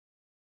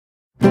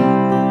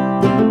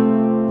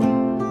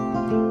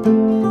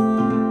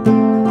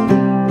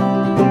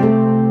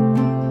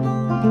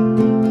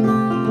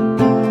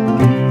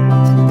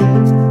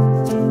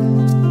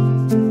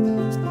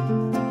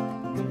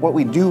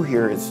what we do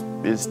here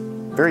is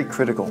very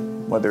critical,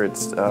 whether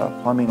it's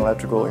plumbing,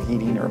 electrical, or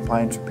heating, or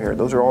appliance repair.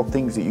 Those are all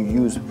things that you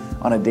use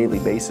on a daily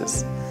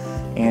basis.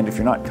 And if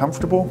you're not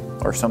comfortable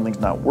or something's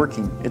not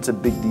working, it's a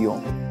big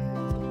deal.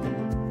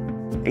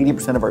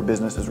 80% of our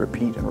business is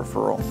repeat and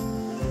referral.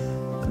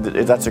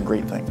 That's a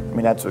great thing. I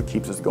mean, that's what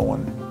keeps us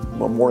going.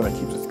 Well, more than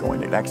keeps us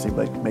going, it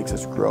actually makes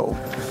us grow.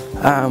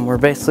 We're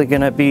basically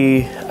going to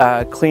be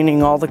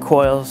cleaning all the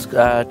coils,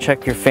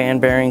 check your fan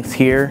bearings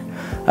here,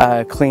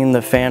 clean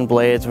the fan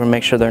blades, we'll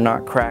make sure they're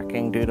not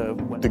cracking due to...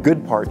 The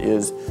good part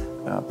is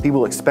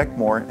people expect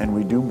more and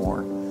we do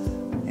more.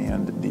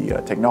 And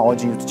the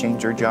technology has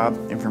changed our job.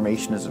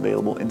 Information is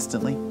available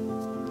instantly.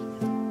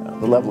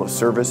 The level of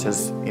service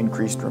has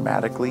increased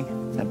dramatically,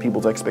 and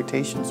people's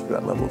expectations for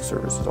that level of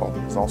service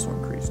has also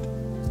increased.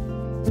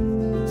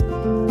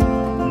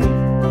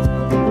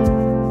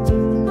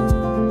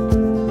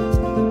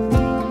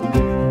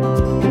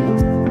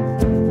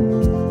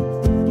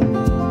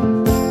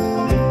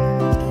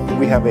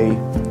 We have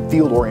a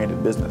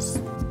field-oriented business.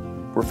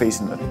 We're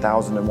facing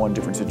 1,001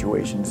 different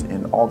situations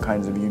in all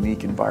kinds of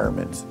unique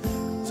environments.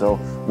 So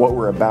what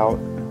we're about,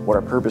 what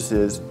our purpose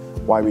is,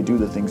 why we do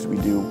the things we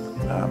do,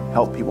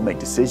 help people make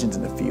decisions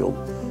in the field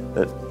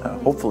that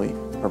hopefully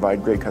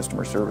provide great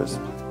customer service.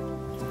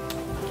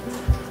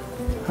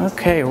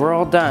 Okay, we're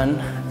all done.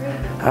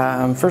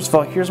 First of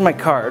all, here's my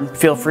card.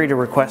 Feel free to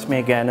request me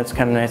again. It's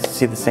kind of nice to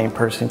see the same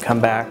person come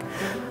back.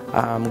 Go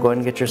ahead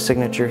and get your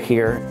signature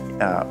here.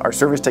 Our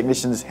service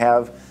technicians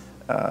have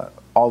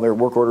all their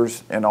work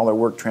orders and all their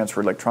work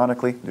transferred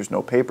electronically. There's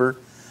no paper.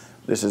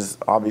 This is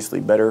obviously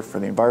better for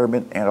the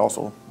environment and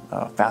also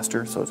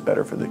faster, so it's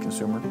better for the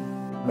consumer.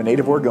 I'm a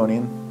native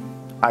Oregonian.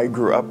 I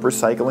grew up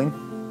recycling,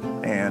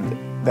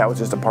 and that was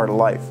just a part of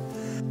life.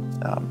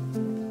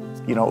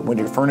 You know, when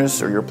your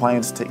furnace or your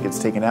appliance gets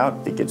taken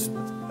out, it gets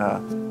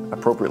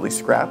appropriately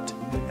scrapped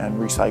and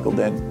recycled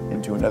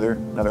into another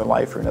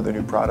life or another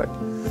new product.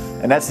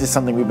 And that's just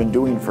something we've been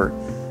doing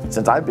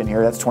since I've been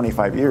here. That's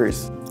 25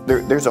 years.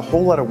 There's a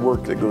whole lot of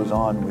work that goes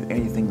on with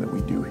anything that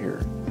we do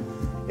here.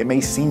 It may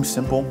seem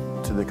simple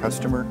to the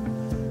customer,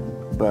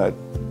 but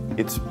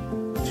it's,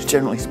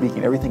 generally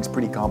speaking, everything's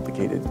pretty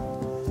complicated.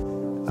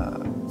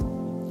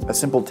 A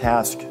simple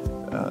task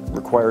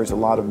requires a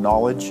lot of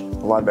knowledge,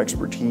 a lot of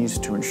expertise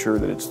to ensure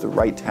that it's the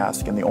right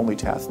task and the only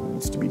task that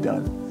needs to be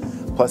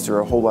done. Plus, there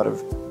are a whole lot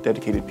of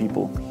dedicated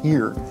people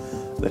here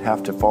that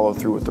have to follow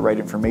through with the right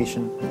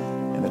information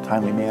in a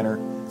timely manner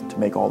to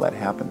make all that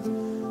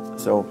happen.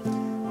 So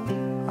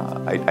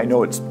I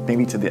know it's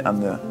maybe to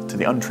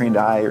the untrained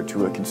eye or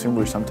to a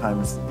consumer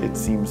sometimes it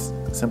seems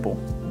simple,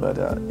 but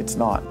it's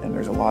not. And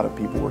there's a lot of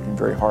people working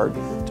very hard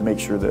to make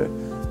sure the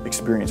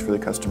experience for the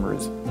customer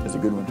is a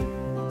good one.